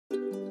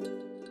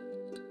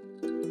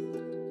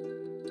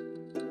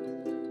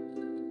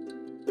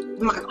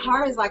my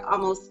car is like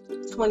almost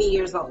 20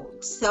 years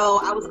old. So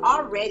I was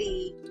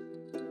already,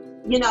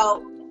 you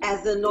know,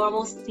 as a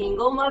normal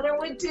single mother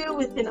would do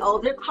with an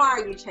older car,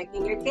 you're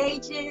checking your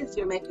gauges,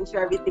 you're making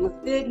sure everything's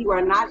good. You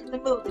are not in the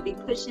mood to be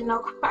pushing no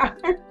car.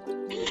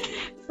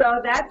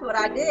 So that's what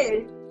I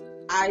did.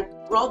 I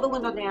rolled the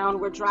window down.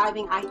 We're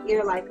driving. I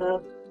hear like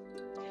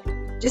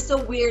just a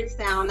weird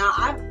sound. Now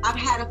I've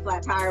had a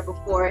flat tire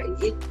before.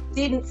 It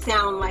didn't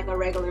sound like a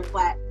regular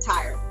flat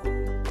tire.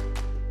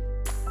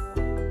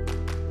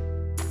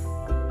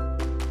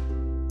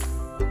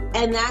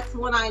 And that's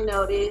when I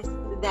noticed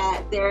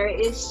that there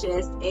is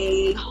just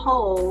a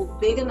hole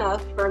big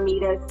enough for me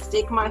to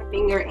stick my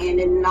finger in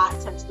and not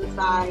touch the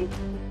side.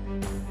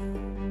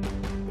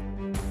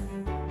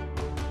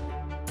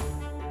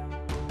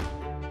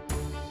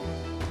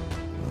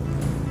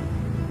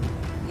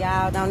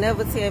 Y'all don't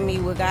never tell me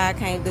what God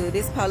can't do.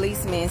 This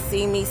policeman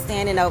see me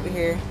standing over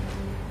here.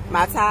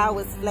 My tire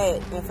was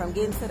flat, and from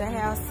getting to the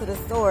house to the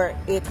store,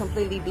 it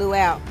completely blew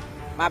out.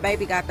 My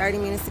baby got 30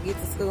 minutes to get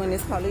to school, and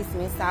this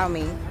policeman saw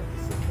me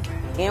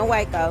in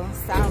Waco,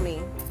 saw me,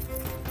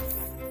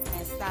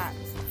 and stopped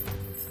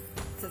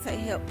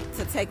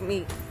to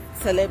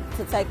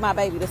take my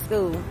baby to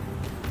school.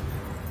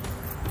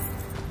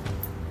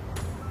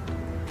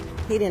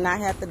 He did not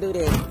have to do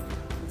that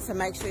to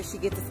make sure she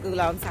gets to school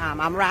on time.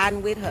 I'm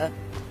riding with her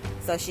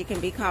so she can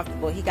be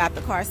comfortable. He got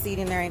the car seat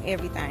in there and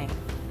everything.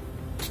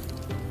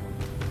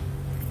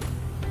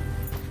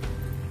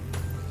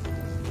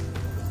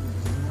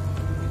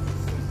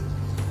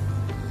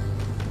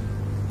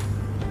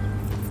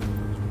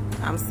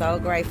 I'm so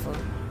grateful.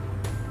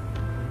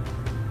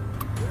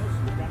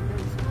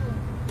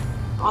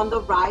 On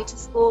the ride to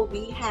school,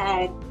 we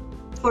had,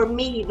 for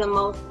me, the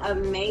most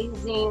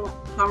amazing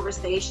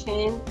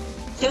conversation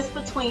just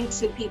between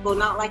two people,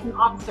 not like an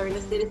officer and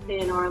a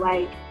citizen, or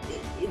like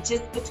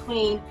just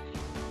between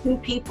two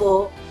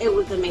people. It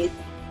was amazing.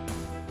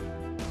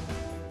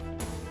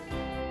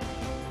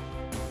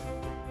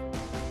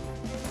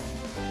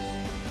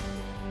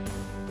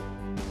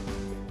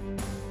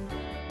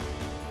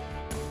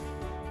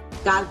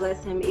 God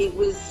bless him. It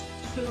was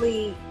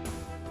truly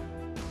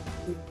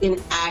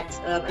an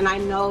act of, and I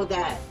know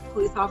that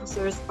police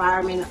officers,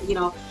 firemen, you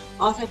know,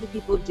 all types of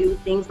people do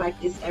things like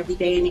this every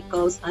day, and it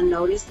goes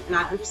unnoticed, and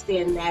I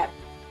understand that.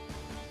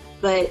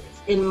 But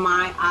in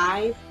my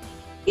eyes,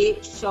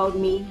 it showed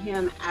me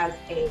him as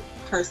a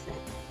person.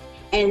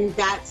 And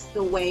that's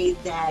the way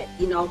that,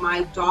 you know,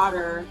 my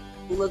daughter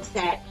looks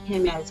at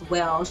him as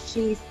well.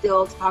 She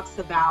still talks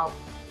about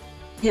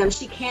him.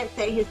 She can't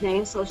say his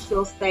name, so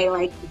she'll say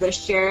like the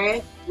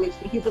sheriff, which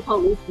he's a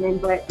policeman,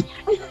 but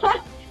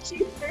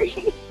she's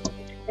 3.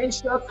 And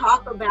she'll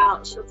talk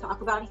about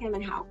him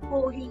and how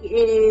cool he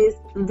is.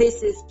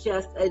 This is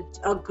just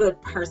a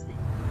good person.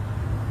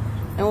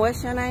 And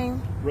what's your name?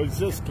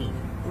 Rosiski.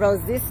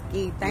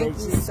 Rosiski. Thank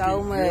you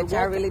so much.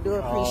 I really do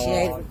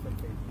appreciate it.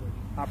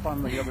 Hop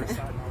on the other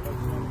side.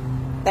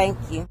 Thank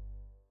you.